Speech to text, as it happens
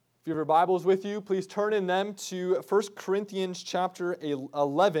If you have your Bibles with you, please turn in them to 1 Corinthians chapter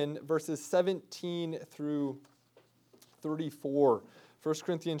 11, verses 17 through 34. 1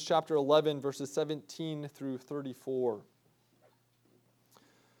 Corinthians chapter 11, verses 17 through 34.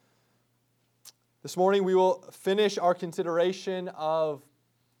 This morning we will finish our consideration of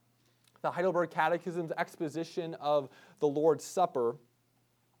the Heidelberg Catechism's exposition of the Lord's Supper,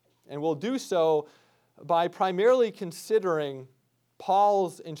 and we'll do so by primarily considering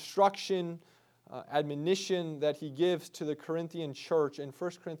Paul's instruction, admonition that he gives to the Corinthian church in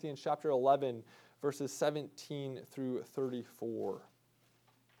 1 Corinthians chapter 11, verses 17 through 34. Well,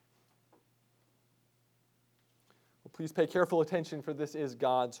 please pay careful attention, for this is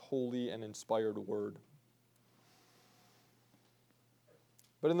God's holy and inspired word.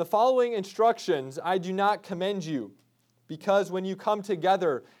 But in the following instructions, I do not commend you, because when you come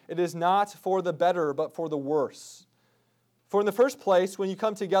together, it is not for the better, but for the worse. For in the first place, when you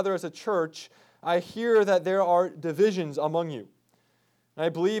come together as a church, I hear that there are divisions among you. And I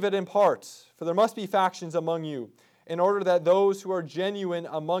believe it in part, for there must be factions among you, in order that those who are genuine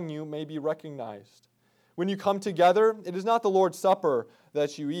among you may be recognized. When you come together, it is not the Lord's Supper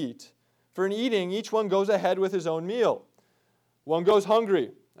that you eat. For in eating, each one goes ahead with his own meal. One goes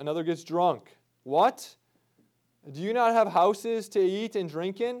hungry, another gets drunk. What? Do you not have houses to eat and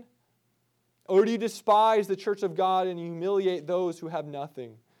drink in? Or do you despise the church of God and humiliate those who have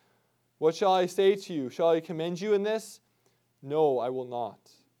nothing? What shall I say to you? Shall I commend you in this? No, I will not.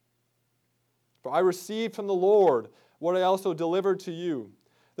 For I received from the Lord what I also delivered to you,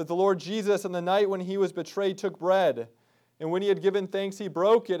 that the Lord Jesus, on the night when he was betrayed, took bread, and when he had given thanks, he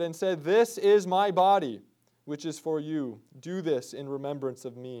broke it and said, "This is my body, which is for you. Do this in remembrance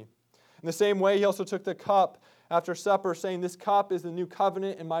of me." In the same way, he also took the cup after supper, saying, "This cup is the new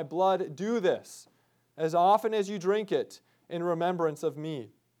covenant in my blood. Do this, as often as you drink it, in remembrance of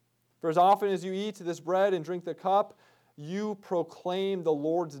me. For as often as you eat this bread and drink the cup, you proclaim the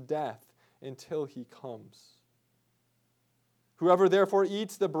Lord's death until he comes. Whoever therefore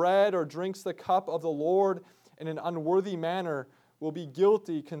eats the bread or drinks the cup of the Lord in an unworthy manner will be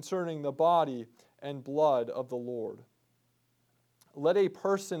guilty concerning the body and blood of the Lord. Let a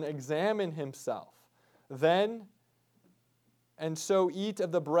person examine himself, then, and so eat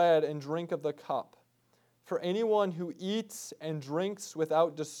of the bread and drink of the cup. For anyone who eats and drinks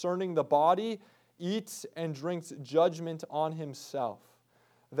without discerning the body eats and drinks judgment on himself.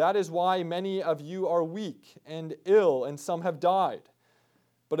 That is why many of you are weak and ill, and some have died.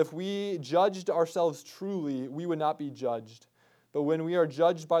 But if we judged ourselves truly, we would not be judged. But when we are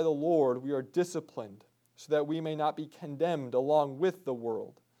judged by the Lord, we are disciplined, so that we may not be condemned along with the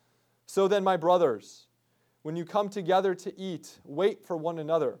world. So then, my brothers, when you come together to eat, wait for one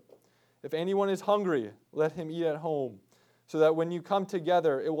another. If anyone is hungry, let him eat at home, so that when you come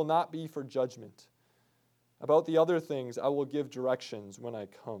together, it will not be for judgment. About the other things, I will give directions when I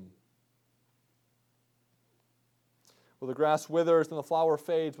come. Well, the grass withers and the flower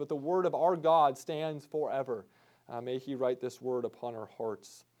fades, but the word of our God stands forever. May he write this word upon our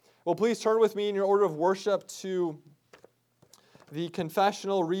hearts. Well, please turn with me in your order of worship to the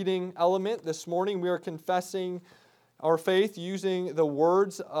confessional reading element. This morning we are confessing our faith using the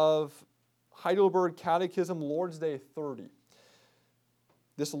words of Heidelberg Catechism, Lord's Day 30.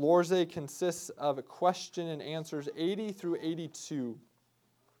 This Lord's Day consists of question and answers 80 through 82.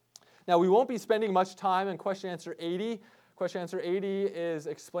 Now, we won't be spending much time on question answer 80. Question answer 80 is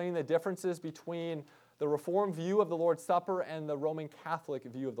explaining the differences between the Reformed view of the Lord's Supper and the Roman Catholic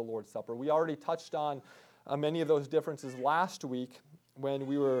view of the Lord's Supper. We already touched on many of those differences last week when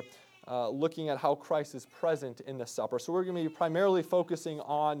we were looking at how Christ is present in the supper. So we're going to be primarily focusing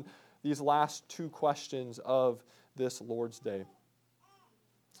on these last two questions of this Lord's Day.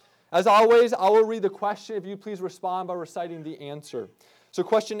 As always, I will read the question. If you please respond by reciting the answer. So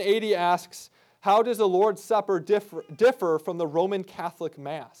question 80 asks, how does the Lord's Supper differ from the Roman Catholic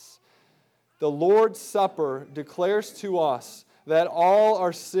Mass? The Lord's Supper declares to us that all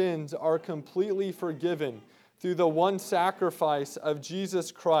our sins are completely forgiven through the one sacrifice of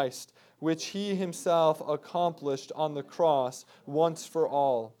Jesus Christ, which he himself accomplished on the cross once for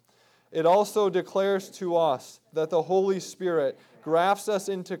all. It also declares to us that the Holy Spirit grafts us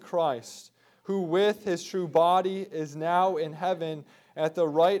into Christ, who with his true body is now in heaven at the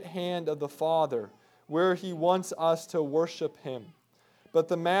right hand of the Father, where he wants us to worship him. But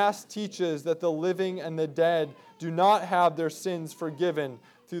the Mass teaches that the living and the dead do not have their sins forgiven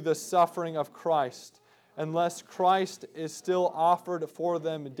through the suffering of Christ, unless Christ is still offered for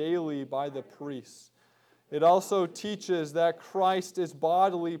them daily by the priests. It also teaches that Christ is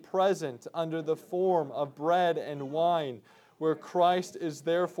bodily present under the form of bread and wine, where Christ is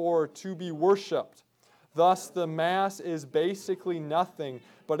therefore to be worshiped. Thus, the Mass is basically nothing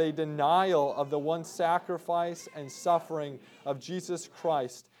but a denial of the one sacrifice and suffering of Jesus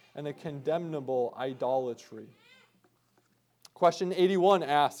Christ and a condemnable idolatry. Question 81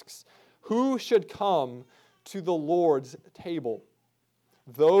 asks, who should come to the Lord's table?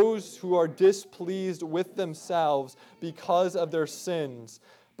 Those who are displeased with themselves because of their sins,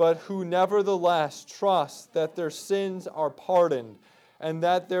 but who nevertheless trust that their sins are pardoned and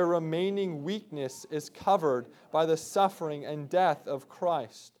that their remaining weakness is covered by the suffering and death of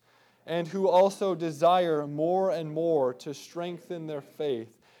Christ, and who also desire more and more to strengthen their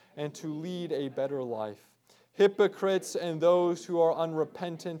faith and to lead a better life. Hypocrites and those who are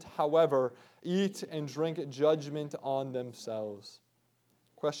unrepentant, however, eat and drink judgment on themselves.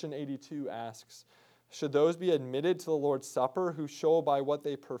 Question 82 asks, should those be admitted to the Lord's Supper who show by what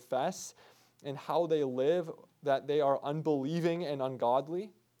they profess and how they live that they are unbelieving and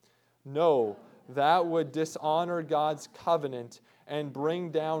ungodly? No, that would dishonor God's covenant and bring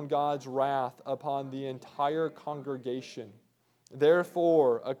down God's wrath upon the entire congregation.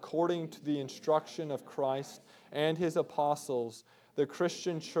 Therefore, according to the instruction of Christ and his apostles, the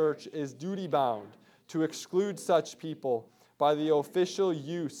Christian church is duty-bound to exclude such people by the official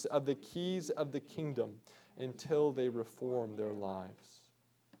use of the keys of the kingdom until they reform their lives.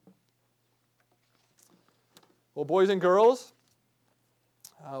 Well, boys and girls,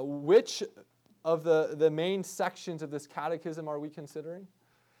 which of the main sections of this catechism are we considering?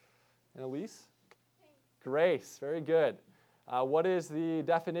 Annalise? Grace. Very good. What is the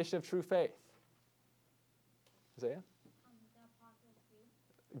definition of true faith? Isaiah?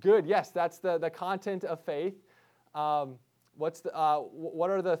 Good. Yes, that's the content of faith. What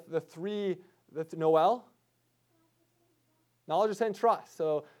are the three? Noel? Knowledge, assent, trust.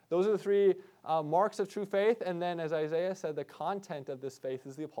 So those are the three marks of true faith. And then, as Isaiah said, the content of this faith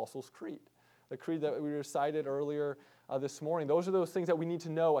is the Apostles' Creed. The creed that we recited earlier this morning. Those are those things that we need to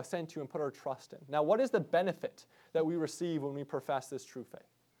know, assent to, and put our trust in. Now, what is the benefit that we receive when we profess this true faith?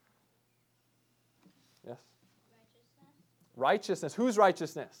 Yes? Righteousness. Whose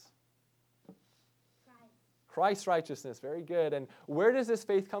righteousness? Christ's righteousness. Very good. And where does this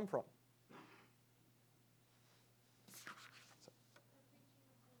faith come from?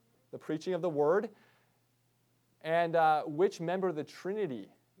 The preaching of the Word. And which member of the Trinity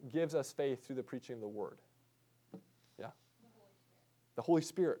gives us faith through the preaching of the Word? Yeah? The Holy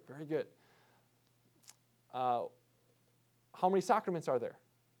Spirit. Very good. How many sacraments are there?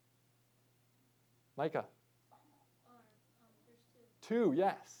 Micah? Two,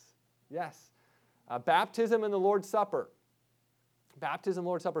 yes. Yes. Baptism and the Lord's Supper. Baptism,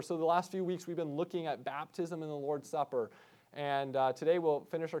 Lord's Supper. So the last few weeks we've been looking at baptism and the Lord's Supper. And today we'll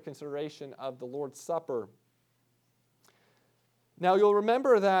finish our consideration of the Lord's Supper. Now you'll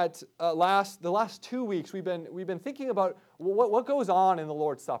remember that the last 2 weeks we've been thinking about what goes on in the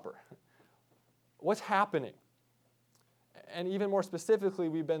Lord's Supper. What's happening? And even more specifically,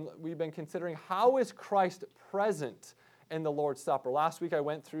 we've been considering how is Christ present in the Lord's Supper. Last week I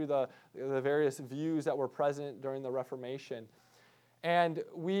went through the various views that were present during the Reformation. And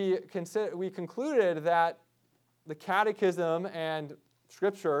we concluded that the Catechism and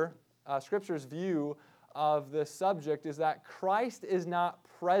Scripture's view of this subject is that Christ is not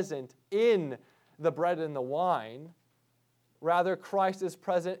present in the bread and the wine. Rather, Christ is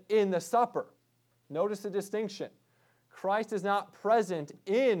present in the supper. Notice the distinction. Christ is not present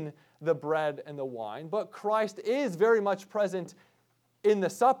in the bread and the wine, but Christ is very much present in the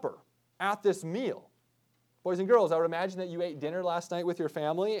supper, at this meal. Boys and girls, I would imagine that you ate dinner last night with your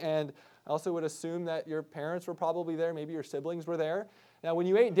family, and I also would assume that your parents were probably there, maybe your siblings were there. Now, when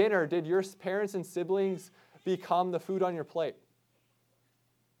you ate dinner, did your parents and siblings become the food on your plate?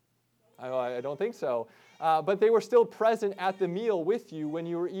 I don't think so. But they were still present at the meal with you when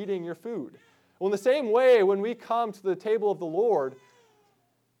you were eating your food. Well, in the same way, when we come to the table of the Lord,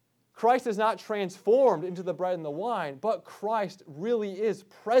 Christ is not transformed into the bread and the wine, but Christ really is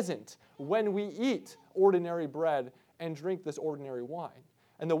present when we eat ordinary bread and drink this ordinary wine.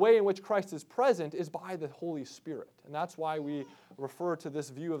 And the way in which Christ is present is by the Holy Spirit. And that's why we refer to this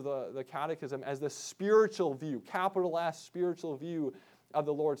view of the Catechism as the spiritual view, capital S, spiritual view of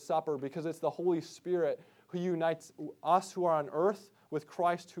the Lord's Supper, because it's the Holy Spirit who unites us who are on earth with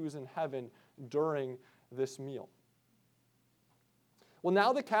Christ who is in heaven during this meal. Well,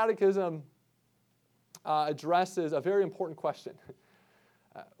 now the Catechism addresses a very important question.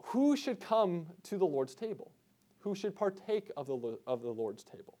 Who should come to the Lord's table? Who should partake of the Lord's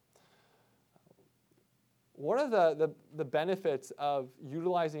table? One of the benefits of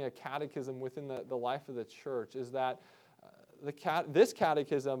utilizing a catechism within the life of the church is that this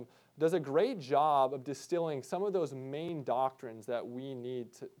catechism does a great job of distilling some of those main doctrines that we need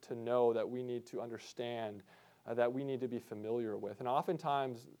to know, that we need to understand, that we need to be familiar with. And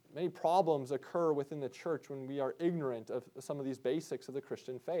oftentimes, many problems occur within the church when we are ignorant of some of these basics of the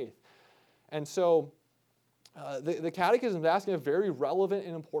Christian faith. And so, the Catechism is asking a very relevant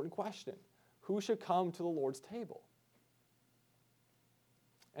and important question. Who should come to the Lord's table?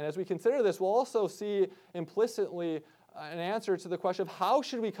 And as we consider this, we'll also see implicitly an answer to the question of how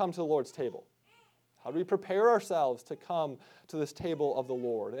should we come to the Lord's table? How do we prepare ourselves to come to this table of the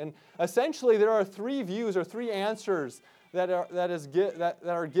Lord? And essentially, there are three views or three answers that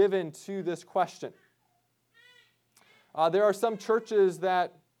are given to this question. There are some churches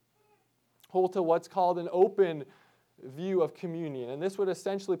that hold to what's called an open view of communion, and this would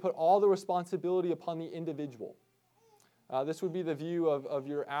essentially put all the responsibility upon the individual. This would be the view of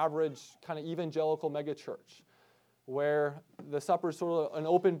your average kind of evangelical megachurch, where the supper is sort of an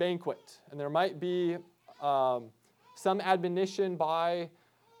open banquet, and there might be some admonition by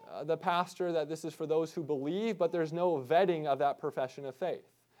the pastor that this is for those who believe, but there's no vetting of that profession of faith.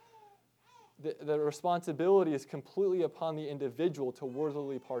 The responsibility is completely upon the individual to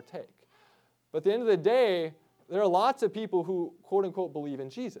worthily partake. But at the end of the day, there are lots of people who, quote-unquote, believe in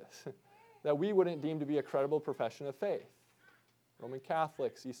Jesus that we wouldn't deem to be a credible profession of faith. Roman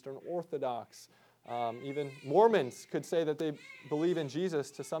Catholics, Eastern Orthodox, even Mormons could say that they believe in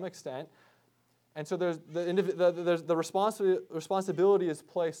Jesus to some extent. And so the responsibility is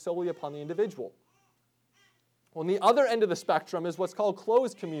placed solely upon the individual. Well, on the other end of the spectrum is what's called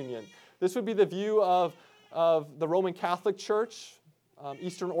closed communion. This would be the view of the Roman Catholic Church,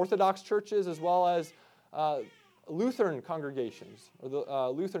 Eastern Orthodox churches, as well as Lutheran congregations, or the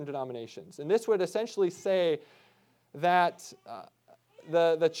Lutheran denominations. And this would essentially say that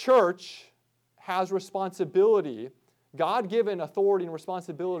the church has responsibility, God-given authority and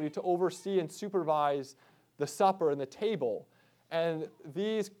responsibility to oversee and supervise the supper and the table. And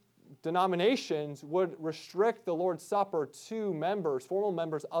these denominations would restrict the Lord's Supper to members, formal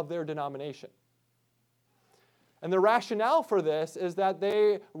members of their denomination. And the rationale for this is that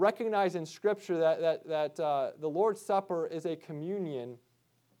they recognize in Scripture that the Lord's Supper is a communion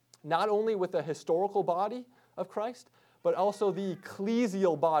not only with the historical body of Christ, but also the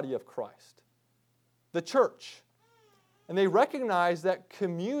ecclesial body of Christ, the church. And they recognize that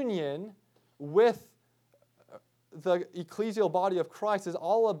communion with the ecclesial body of Christ is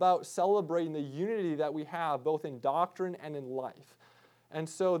all about celebrating the unity that we have both in doctrine and in life. And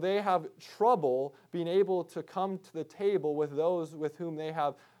so they have trouble being able to come to the table with those with whom they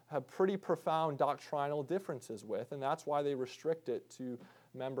have pretty profound doctrinal differences with, and that's why they restrict it to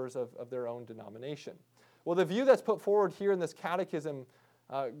members of their own denomination. Well, the view that's put forward here in this catechism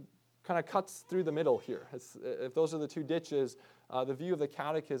kind of cuts through the middle here. If those are the two ditches, the view of the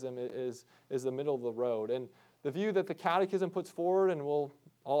catechism is the middle of the road. And the view that the catechism puts forward, and I'll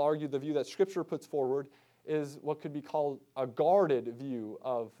argue the view that Scripture puts forward, is what could be called a guarded view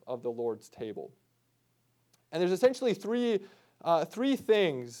of the Lord's table. And there's essentially three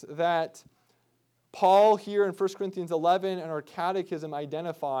things that Paul here in 1 Corinthians 11 and our catechism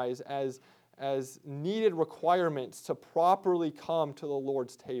identifies as needed requirements to properly come to the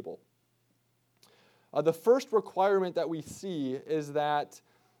Lord's table. The first requirement that we see is that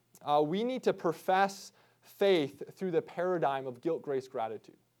we need to profess faith through the paradigm of guilt, grace,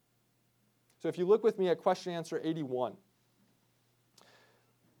 gratitude. So if you look with me at question answer 81,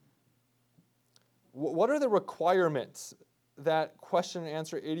 what are the requirements that question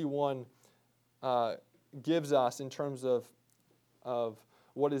answer 81 gives us in terms of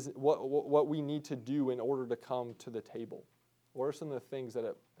what we need to do in order to come to the table? What are some of the things that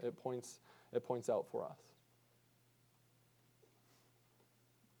it points out for us?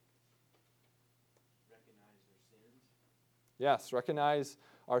 Recognize our sins. Yes, recognize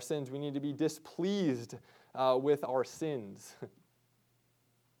our sins. We need to be displeased with our sins.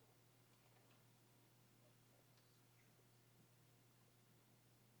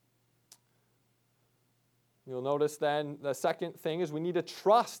 You'll notice then the second thing is we need to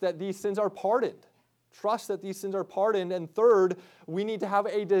trust that these sins are pardoned. Trust that these sins are pardoned. And third, we need to have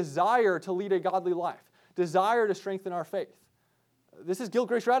a desire to lead a godly life. Desire to strengthen our faith. This is guilt,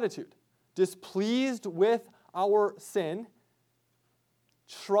 grace, gratitude. Displeased with our sin.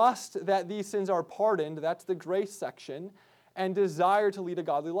 Trust that these sins are pardoned. That's the grace section. And desire to lead a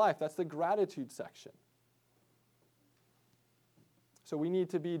godly life. That's the gratitude section. So we need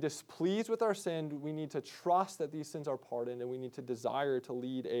to be displeased with our sin. We need to trust that these sins are pardoned. And we need to desire to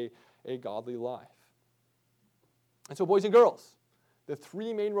lead a godly life. And so boys and girls, the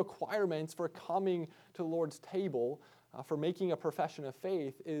three main requirements for coming to the Lord's table for making a profession of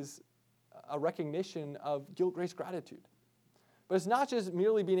faith is a recognition of guilt, grace, gratitude. But it's not just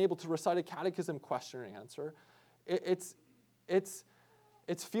merely being able to recite a catechism question and answer. It's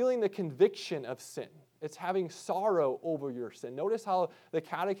feeling the conviction of sin. It's having sorrow over your sin. Notice how the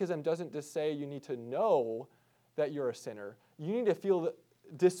catechism doesn't just say you need to know that you're a sinner. You need to feel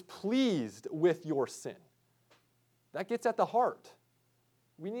displeased with your sin. That gets at the heart.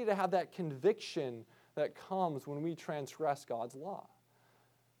 We need to have that conviction that comes when we transgress God's law.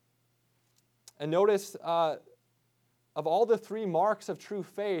 And notice, of all the three marks of true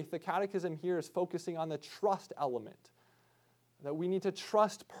faith, the catechism here is focusing on the trust element. That we need to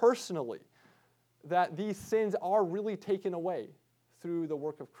trust personally that these sins are really taken away through the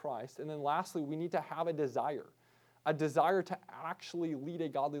work of Christ. And then lastly, we need to have a desire to actually lead a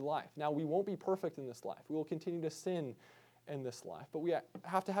godly life. Now, we won't be perfect in this life. We will continue to sin in this life. But we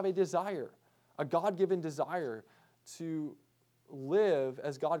have to have a desire, a God-given desire to live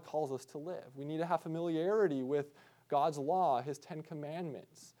as God calls us to live. We need to have familiarity with God's law, His 10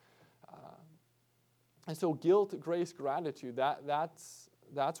 Commandments. And so guilt, grace, gratitude, that's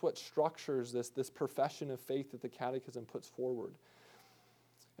what structures this profession of faith that the Catechism puts forward.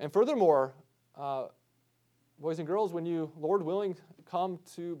 And furthermore, boys and girls, when you, Lord willing, come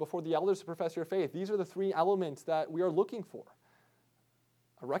to before the elders to profess your faith, these are the three elements that we are looking for.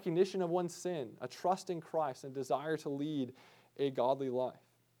 A recognition of one's sin, a trust in Christ, and a desire to lead a godly life.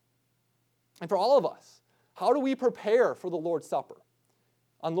 And for all of us, how do we prepare for the Lord's Supper?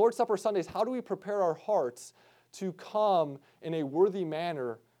 On Lord's Supper Sundays, how do we prepare our hearts to come in a worthy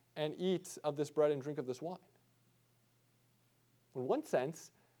manner and eat of this bread and drink of this wine? In one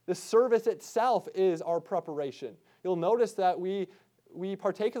sense, the service itself is our preparation. You'll notice that we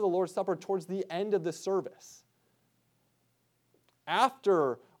partake of the Lord's Supper towards the end of the service.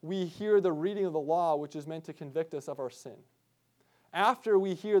 After we hear the reading of the law, which is meant to convict us of our sin. After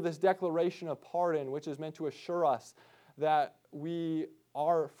we hear this declaration of pardon, which is meant to assure us that we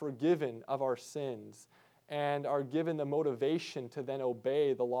are forgiven of our sins and are given the motivation to then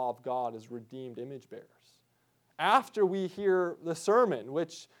obey the law of God as redeemed image bearers. After we hear the sermon,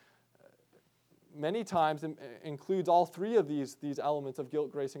 which many times includes all three of these elements of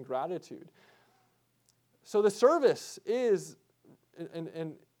guilt, grace, and gratitude. So the service is,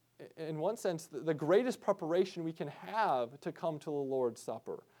 in one sense, the greatest preparation we can have to come to the Lord's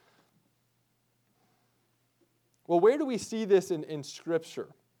Supper. Well, where do we see this in Scripture?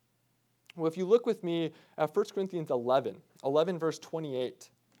 Well, if you look with me at 1 Corinthians 11 verse 28,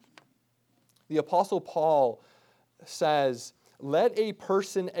 the Apostle Paul says, "Let a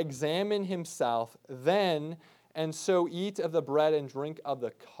person examine himself, then and so eat of the bread and drink of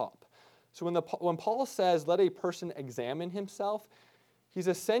the cup." So when Paul says, "Let a person examine himself," he's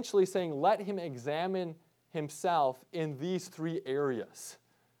essentially saying, let him examine himself in these three areas.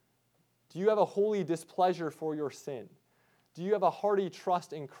 Do you have a holy displeasure for your sin? Do you have a hearty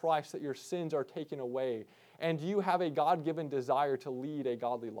trust in Christ that your sins are taken away? And do you have a God-given desire to lead a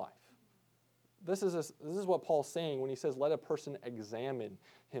godly life? This is what Paul's saying when he says, let a person examine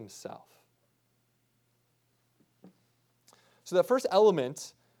himself. So the first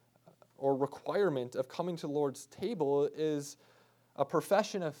element or requirement of coming to the Lord's table is a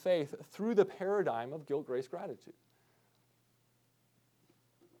profession of faith through the paradigm of guilt, grace, gratitude.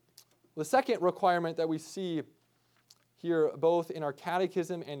 The second requirement that we see here, both in our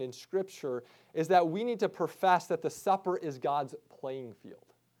catechism and in Scripture, is that we need to profess that the supper is God's playing field.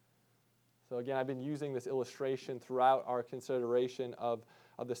 So again, I've been using this illustration throughout our consideration of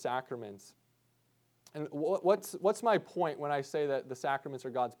the sacraments. And what's my point when I say that the sacraments are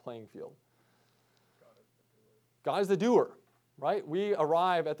God's playing field? God is the doer, right? We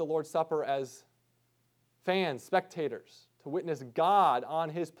arrive at the Lord's Supper as fans, spectators, to witness God on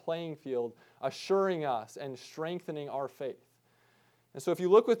His playing field, assuring us and strengthening our faith. And so if you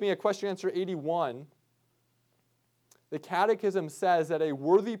look with me at question answer 81, the Catechism says that a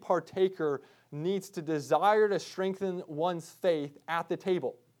worthy partaker needs to desire to strengthen one's faith at the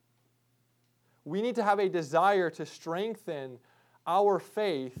table. We need to have a desire to strengthen our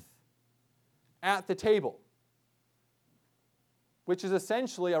faith at the table, which is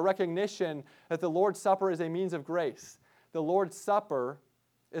essentially a recognition that the Lord's Supper is a means of grace. The Lord's Supper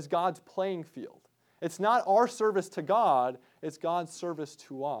is God's playing field. It's not our service to God, it's God's service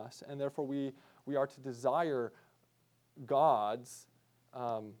to us, and therefore we are to desire God's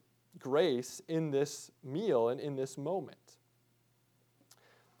grace in this meal and in this moment.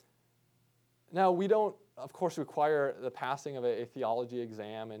 Now, we don't, of course, require the passing of a theology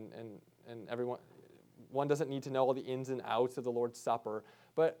exam, and one doesn't need to know all the ins and outs of the Lord's Supper,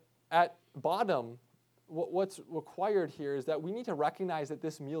 but at bottom, what's required here is that we need to recognize that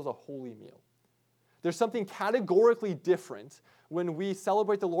this meal is a holy meal. There's something categorically different when we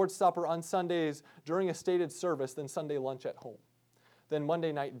celebrate the Lord's Supper on Sundays during a stated service than Sunday lunch at home, than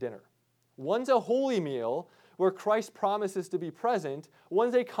Monday night dinner. One's a holy meal where Christ promises to be present.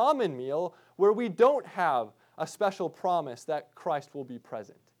 One's a common meal where we don't have a special promise that Christ will be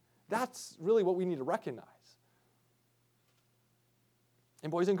present. That's really what we need to recognize.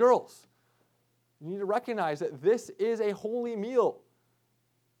 And boys and girls, you need to recognize that this is a holy meal.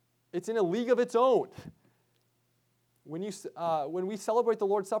 It's in a league of its own. When we celebrate the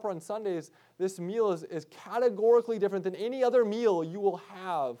Lord's Supper on Sundays, this meal is categorically different than any other meal you will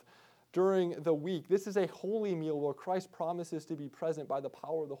have during the week. This is a holy meal where Christ promises to be present by the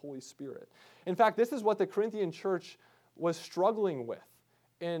power of the Holy Spirit. In fact, this is what the Corinthian church was struggling with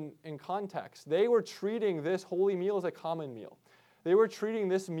in context. They were treating this holy meal as a common meal. They were treating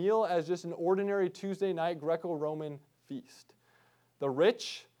this meal as just an ordinary Tuesday night Greco-Roman feast. The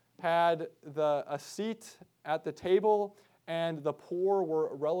rich had a seat at the table, and the poor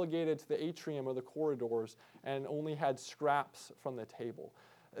were relegated to the atrium or the corridors and only had scraps from the table.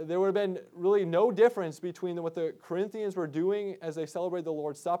 There would have been really no difference between what the Corinthians were doing as they celebrated the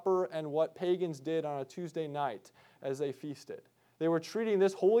Lord's Supper and what pagans did on a Tuesday night as they feasted. They were treating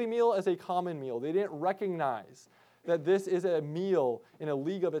this holy meal as a common meal. They didn't recognize that this is a meal in a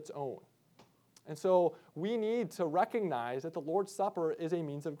league of its own. And so we need to recognize that the Lord's Supper is a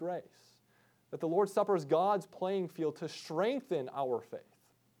means of grace, that the Lord's Supper is God's playing field to strengthen our faith.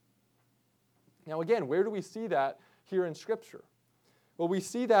 Now again, where do we see that here in Scripture? Well, we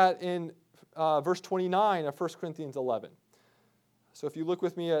see that in verse 29 of 1 Corinthians 11. So if you look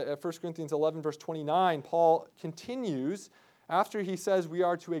with me at 1 Corinthians 11, verse 29, Paul continues after he says we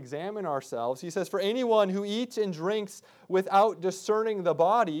are to examine ourselves. He says, "For anyone who eats and drinks without discerning the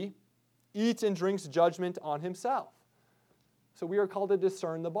body eats and drinks judgment on himself." So we are called to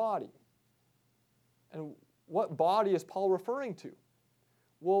discern the body. And what body is Paul referring to?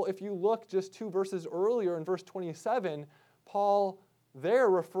 Well, if you look just 2 verses earlier in verse 27, Paul there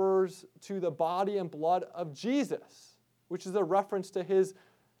refers to the body and blood of Jesus, which is a reference to his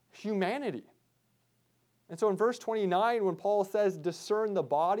humanity. And so in verse 29, when Paul says discern the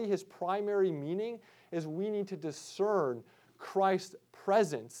body, his primary meaning is we need to discern Christ's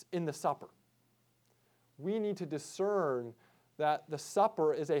presence in the supper. We need to discern that the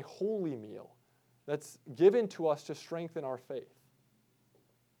supper is a holy meal that's given to us to strengthen our faith.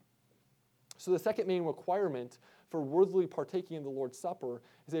 So the second main requirement for worthily partaking in the Lord's Supper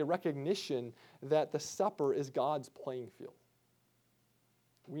is a recognition that the supper is God's playing field.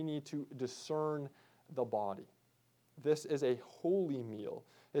 We need to discern the body. This is a holy meal.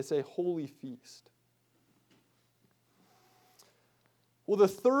 It's a holy feast. Well, the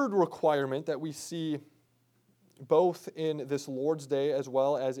third requirement that we see both in this Lord's Day as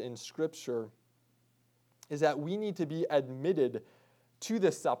well as in Scripture is that we need to be admitted to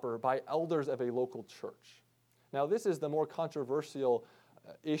the supper by elders of a local church. Now, this is the more controversial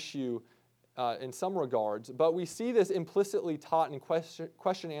issue in some regards, but we see this implicitly taught in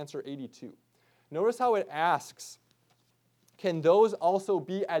question answer 82. Notice how it asks, can those also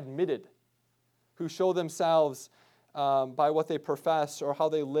be admitted who show themselves by what they profess or how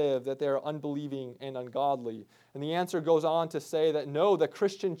they live, that they are unbelieving and ungodly? And the answer goes on to say that no, the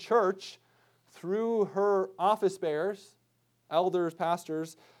Christian church, through her office bearers, elders,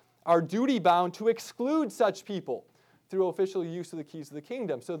 pastors, are duty-bound to exclude such people through official use of the keys of the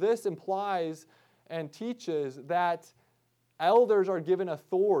kingdom. So this implies and teaches that elders are given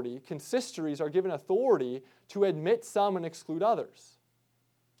authority, consistories are given authority to admit some and exclude others.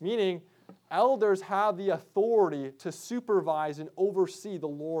 Meaning, elders have the authority to supervise and oversee the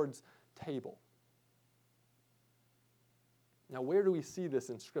Lord's table. Now, where do we see this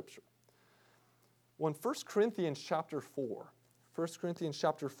in Scripture? Well, in 1 Corinthians chapter 4, 1 Corinthians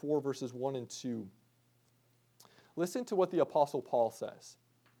chapter 4, verses 1 and 2, listen to what the Apostle Paul says.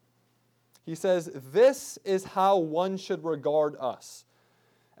 He says, "This is how one should regard us,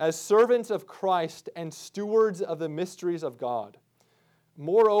 as servants of Christ and stewards of the mysteries of God.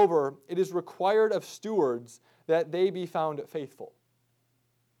 Moreover, it is required of stewards that they be found faithful."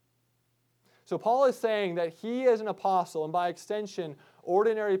 So Paul is saying that he as an apostle, and by extension,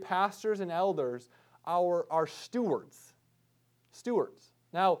 ordinary pastors and elders, are stewards. Stewards.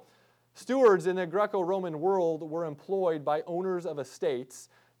 Now, stewards in the Greco-Roman world were employed by owners of estates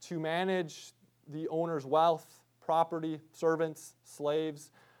to manage the owner's wealth, property, servants,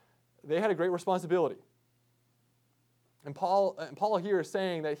 slaves. They had a great responsibility. And Paul here is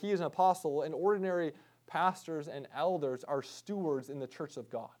saying that he is an apostle, and ordinary pastors and elders are stewards in the church of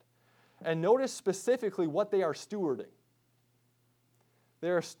God. And notice specifically what they are stewarding. They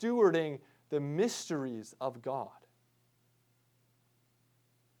are stewarding the mysteries of God.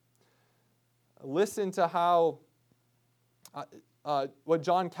 Listen to how what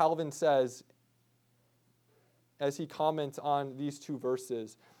John Calvin says as he comments on these two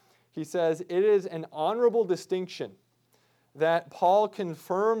verses. He says, "It is an honorable distinction that Paul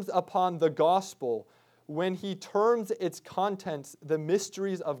confirms upon the gospel when he terms its contents the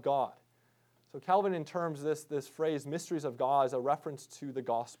mysteries of God." So Calvin in terms this phrase, mysteries of God, is a reference to the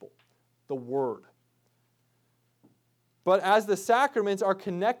gospel, the word. But as the sacraments are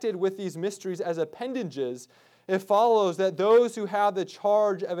connected with these mysteries as appendages, it follows that those who have the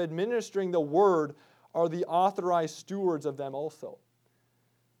charge of administering the word are the authorized stewards of them also.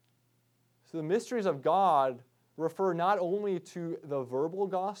 So the mysteries of God refer not only to the verbal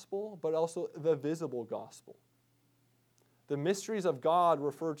gospel, but also the visible gospel. The mysteries of God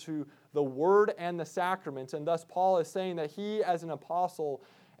refer to the word and the sacraments, and thus Paul is saying that he, as an apostle,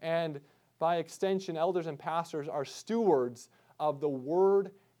 and by extension, elders and pastors, are stewards of the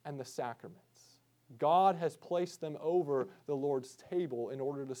word and the sacraments. God has placed them over the Lord's table in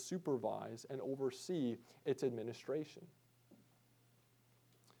order to supervise and oversee its administration.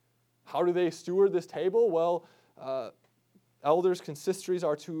 How do they steward this table? Well, elders' consistories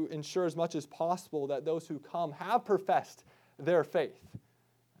are to ensure as much as possible that those who come have professed their faith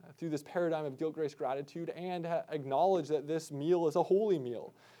through this paradigm of guilt, grace, gratitude, and acknowledge that this meal is a holy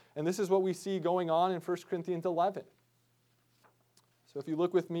meal. And this is what we see going on in 1 Corinthians 11. So if you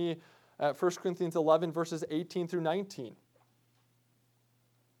look with me at 1 Corinthians 11, verses 18 through 19.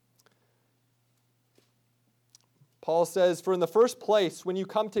 Paul says, "For in the first place, when you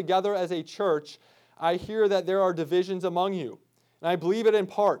come together as a church, I hear that there are divisions among you. And I believe it in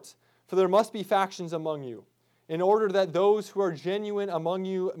part, for there must be factions among you, in order that those who are genuine among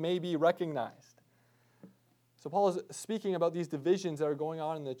you may be recognized." So Paul is speaking about these divisions that are going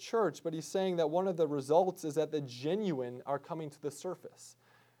on in the church, but he's saying that one of the results is that the genuine are coming to the surface.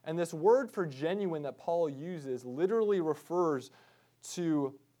 And this word for genuine that Paul uses literally refers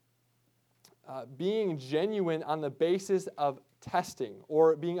to being genuine on the basis of testing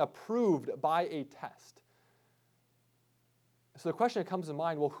or being approved by a test. So the question that comes to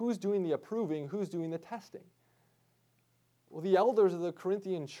mind, well, who's doing the approving? Who's doing the testing? Well, the elders of the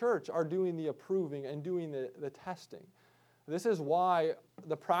Corinthian church are doing the approving and doing the testing. This is why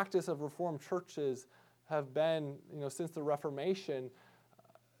the practice of Reformed churches have been, since the Reformation,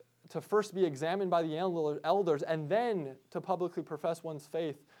 to first be examined by the elders and then to publicly profess one's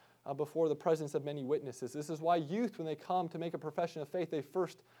faith before the presence of many witnesses. This is why youth, when they come to make a profession of faith, they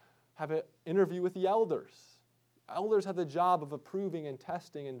first have an interview with the elders. Elders have the job of approving and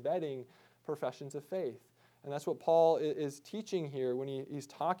testing and vetting professions of faith. And that's what Paul is teaching here when he's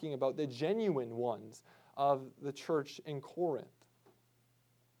talking about the genuine ones of the church in Corinth.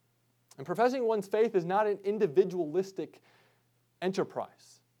 And professing one's faith is not an individualistic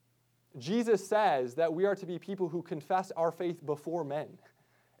enterprise. Jesus says that we are to be people who confess our faith before men.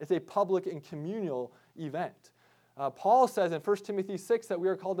 It's a public and communal event. Paul says in 1 Timothy 6 that we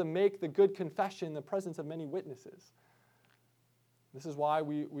are called to make the good confession in the presence of many witnesses. This is why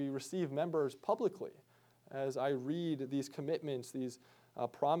we receive members publicly. As I read these commitments, these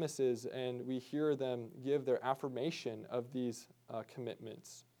promises, and we hear them give their affirmation of these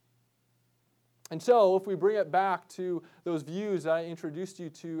commitments. And so, if we bring it back to those views that I introduced you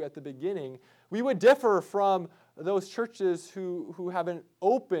to at the beginning, we would differ from those churches who have an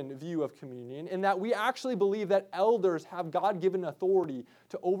open view of communion in that we actually believe that elders have God-given authority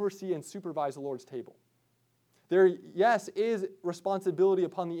to oversee and supervise the Lord's table. There, yes, is responsibility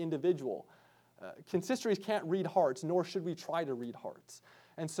upon the individual. Consistories can't read hearts, nor should we try to read hearts.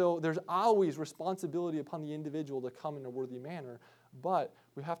 And so there's always responsibility upon the individual to come in a worthy manner, but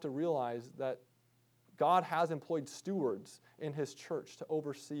we have to realize that God has employed stewards in His church to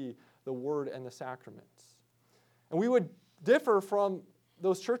oversee the Word and the sacraments. And we would differ from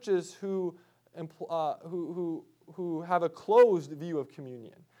those churches who have a closed view of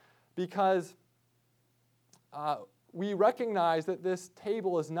communion, because we recognize that this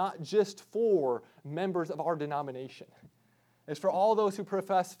table is not just for members of our denomination. It's for all those who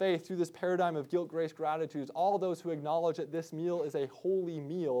profess faith through this paradigm of guilt, grace, gratitude, all those who acknowledge that this meal is a holy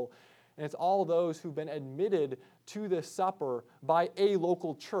meal, and it's all those who've been admitted to this supper by a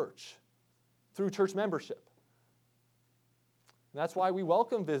local church through church membership. And that's why we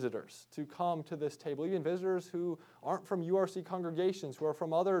welcome visitors to come to this table, even visitors who aren't from URC congregations, who are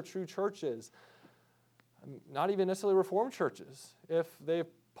from other true churches, not even necessarily Reformed churches. If they've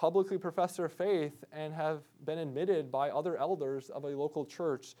publicly professed their faith and have been admitted by other elders of a local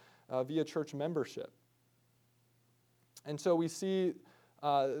church, via church membership. And so we see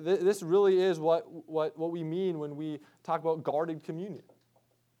this really is what we mean when we talk about guarded communion.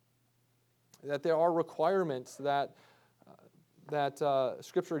 That there are requirements that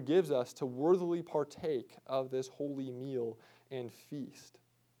Scripture gives us to worthily partake of this holy meal and feast.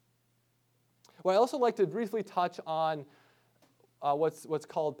 Well, I also like to briefly touch on what's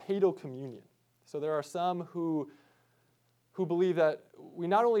called paedocommunion. So there are some who believe that we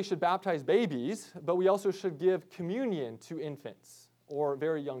not only should baptize babies, but we also should give communion to infants or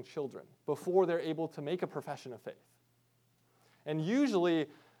very young children before they're able to make a profession of faith. And usually,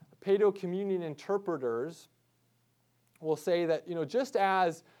 paedocommunion interpreters will say that, just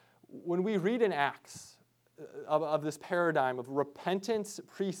as when we read in Acts of this paradigm of repentance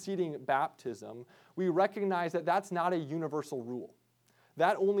preceding baptism, we recognize that that's not a universal rule.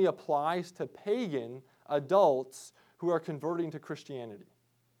 That only applies to pagan adults who are converting to Christianity.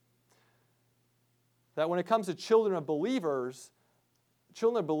 That when it comes to children of believers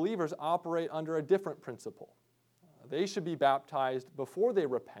operate under a different principle. They should be baptized before they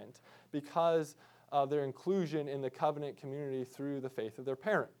repent because of their inclusion in the covenant community through the faith of their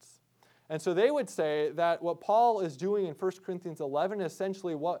parents. And so they would say that what Paul is doing in 1 Corinthians 11 is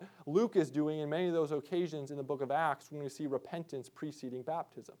essentially what Luke is doing in many of those occasions in the book of Acts when we see repentance preceding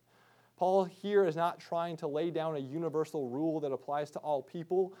baptism. Paul here is not trying to lay down a universal rule that applies to all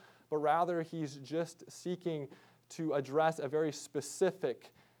people, but rather he's just seeking to address a very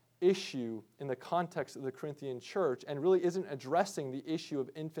specific issue in the context of the Corinthian church and really isn't addressing the issue of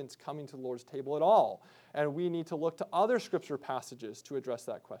infants coming to the Lord's table at all. And we need to look to other scripture passages to address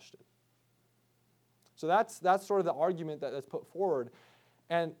that question. So that's sort of the argument that's put forward.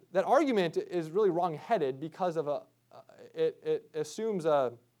 And that argument is really wrong-headed because of it assumes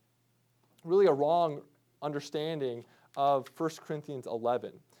really a wrong understanding of 1 Corinthians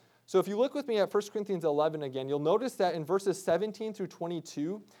 11. So if you look with me at 1 Corinthians 11 again, you'll notice that in verses 17 through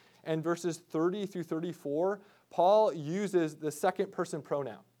 22 and verses 30 through 34, Paul uses the second person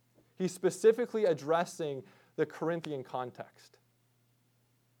pronoun. He's specifically addressing the Corinthian context.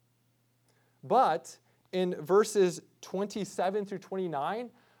 But in verses 27 through 29,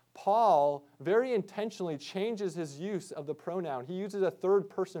 Paul very intentionally changes his use of the pronoun. He uses a third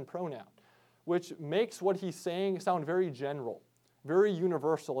person pronoun, which makes what he's saying sound very general, very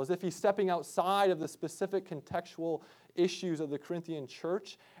universal, as if he's stepping outside of the specific contextual issues of the Corinthian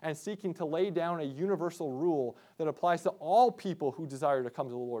church and seeking to lay down a universal rule that applies to all people who desire to come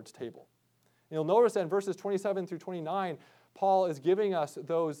to the Lord's table. And you'll notice that in verses 27 through 29, Paul is giving us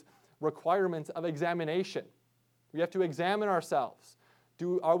those requirements of examination. We have to examine ourselves.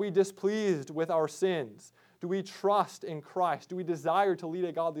 Are we displeased with our sins? Do we trust in Christ? Do we desire to lead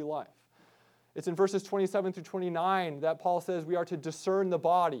a godly life? It's in verses 27 through 29 that Paul says we are to discern the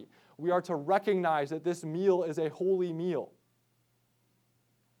body. We are to recognize that this meal is a holy meal.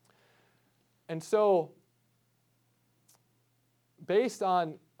 And so, based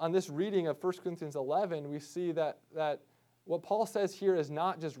on this reading of 1 Corinthians 11, we see that what Paul says here is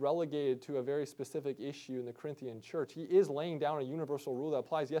not just relegated to a very specific issue in the Corinthian church. He is laying down a universal rule that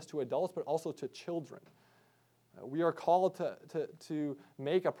applies, yes, to adults, but also to children. We are called to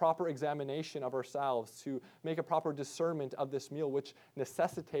make a proper examination of ourselves, to make a proper discernment of this meal, which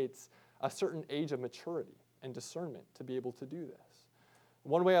necessitates a certain age of maturity and discernment to be able to do this.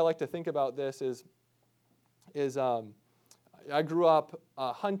 One way I like to think about this is I grew up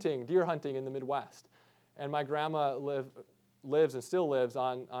deer hunting in the Midwest, and my grandma lives and still lives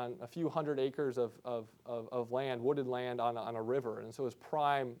on a few hundred acres of land, wooded land on a river, and so it was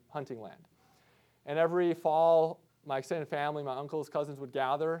prime hunting land. And every fall, my extended family, my uncles, cousins would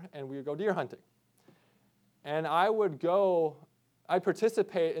gather, and we would go deer hunting. And I'd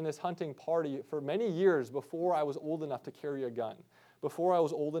participate in this hunting party for many years before I was old enough to carry a gun, before I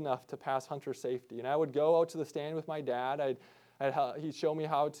was old enough to pass hunter safety. And I would go out to the stand with my dad. He'd show me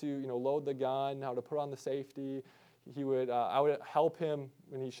how to load the gun, how to put on the safety. I would help him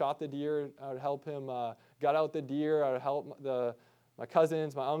when he shot the deer. I would help him gut out the deer. I would help my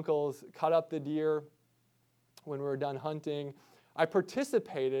cousins, my uncles, cut up the deer when we were done hunting. I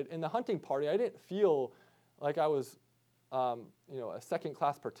participated in the hunting party. I didn't feel like I was, a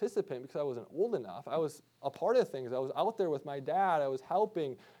second-class participant because I wasn't old enough. I was a part of things. I was out there with my dad. I was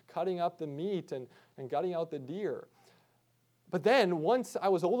helping, cutting up the meat and gutting out the deer. But then, once I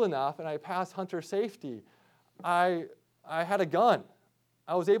was old enough and I passed hunter safety, I had a gun.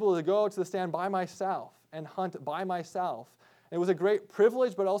 I was able to go out to the stand by myself and hunt by myself. It was a great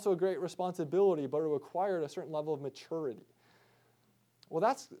privilege, but also a great responsibility, but it required a certain level of maturity. Well,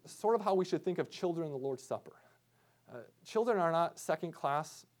 that's sort of how we should think of children in the Lord's Supper. Children are not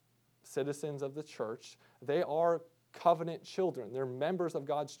second-class citizens of the church. They are covenant children. They're members of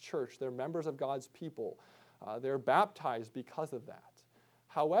God's church. They're members of God's people. They're baptized because of that.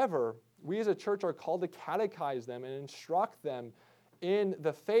 However, we as a church are called to catechize them and instruct them in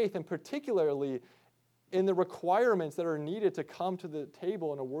the faith, and particularly in the requirements that are needed to come to the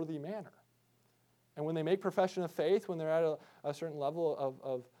table in a worthy manner. And when they make profession of faith, when they're at a certain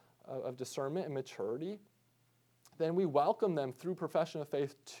level of discernment and maturity, then we welcome them through profession of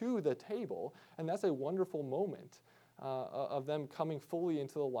faith to the table, and that's a wonderful moment of them coming fully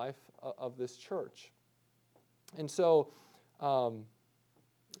into the life of this church. And so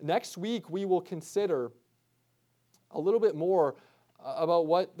next week we will consider a little bit more about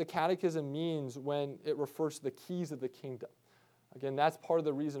what the catechism means when it refers to the keys of the kingdom. Again, that's part of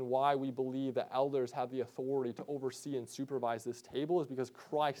the reason why we believe that elders have the authority to oversee and supervise this table, is because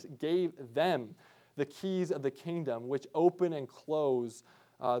Christ gave them the keys of the kingdom, which open and close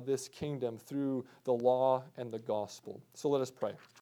this kingdom through the law and the gospel. So let us pray.